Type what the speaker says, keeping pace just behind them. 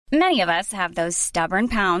Many of us have those stubborn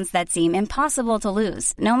pounds that seem impossible to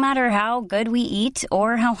lose, no matter how good we eat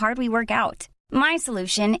or how hard we work out. My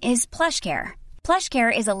solution is PlushCare.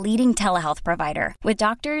 PlushCare is a leading telehealth provider with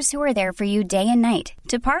doctors who are there for you day and night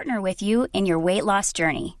to partner with you in your weight loss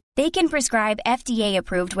journey. They can prescribe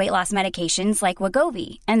FDA-approved weight loss medications like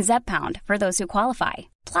Wegovy and Zepbound for those who qualify.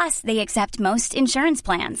 Plus, they accept most insurance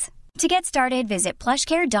plans. To get started, visit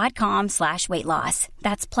plushcare.com/weightloss.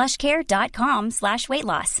 That's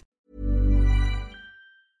plushcare.com/weightloss.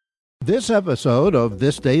 This episode of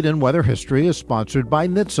This Date in Weather History is sponsored by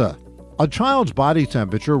NHTSA. A child's body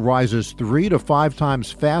temperature rises 3 to 5 times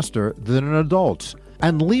faster than an adult's,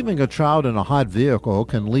 and leaving a child in a hot vehicle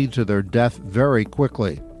can lead to their death very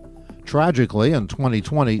quickly. Tragically, in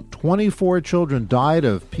 2020, 24 children died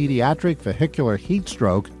of pediatric vehicular heat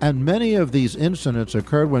stroke, and many of these incidents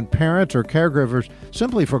occurred when parents or caregivers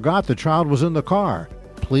simply forgot the child was in the car.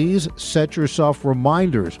 Please set yourself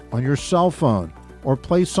reminders on your cell phone or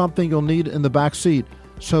place something you'll need in the back seat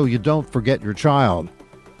so you don't forget your child.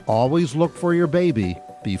 Always look for your baby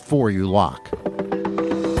before you lock.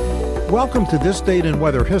 Welcome to This Date in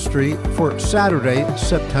Weather History for Saturday,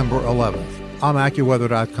 September 11th. I'm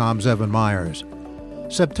AccuWeather.com's Evan Myers.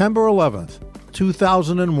 September 11th,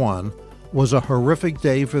 2001 was a horrific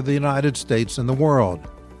day for the United States and the world.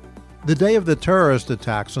 The day of the terrorist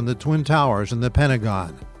attacks on the Twin Towers and the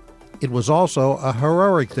Pentagon. It was also a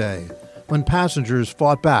heroic day when passengers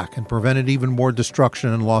fought back and prevented even more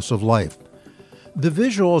destruction and loss of life. The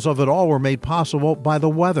visuals of it all were made possible by the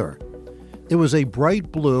weather. It was a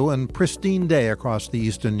bright blue and pristine day across the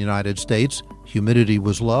eastern United States. Humidity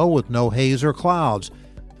was low with no haze or clouds.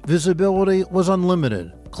 Visibility was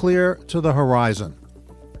unlimited, clear to the horizon.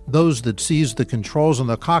 Those that seized the controls in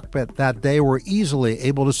the cockpit that day were easily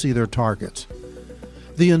able to see their targets.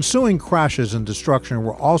 The ensuing crashes and destruction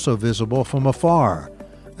were also visible from afar,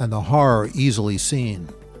 and the horror easily seen.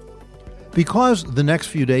 Because the next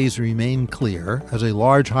few days remained clear, as a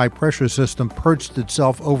large high-pressure system perched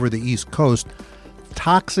itself over the East Coast,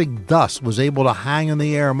 toxic dust was able to hang in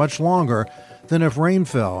the air much longer than if rain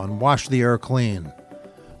fell and washed the air clean.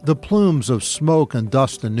 The plumes of smoke and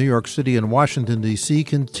dust in New York City and Washington, D.C.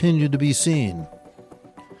 continued to be seen.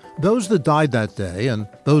 Those that died that day, and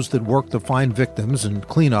those that worked to find victims and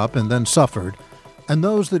clean up and then suffered, and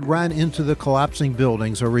those that ran into the collapsing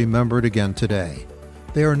buildings are remembered again today.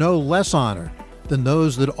 They are no less honored than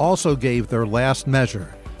those that also gave their last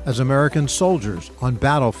measure as American soldiers on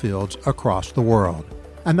battlefields across the world.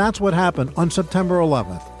 And that's what happened on September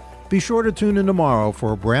 11th. Be sure to tune in tomorrow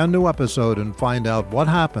for a brand new episode and find out what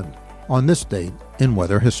happened on this date in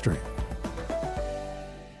weather history.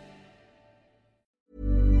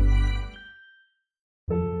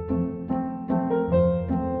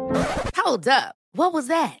 Hold up. What was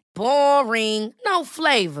that? Boring. No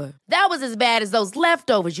flavor. That was as bad as those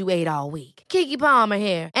leftovers you ate all week. Keke Palmer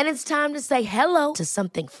here, and it's time to say hello to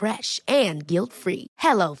something fresh and guilt-free.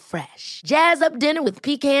 HelloFresh. Jazz up dinner with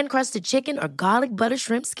pecan-crusted chicken or garlic butter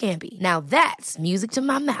shrimp scampi. Now that's music to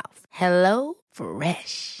my mouth.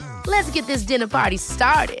 HelloFresh. Let's get this dinner party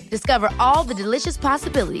started. Discover all the delicious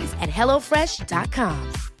possibilities at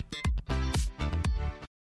HelloFresh.com.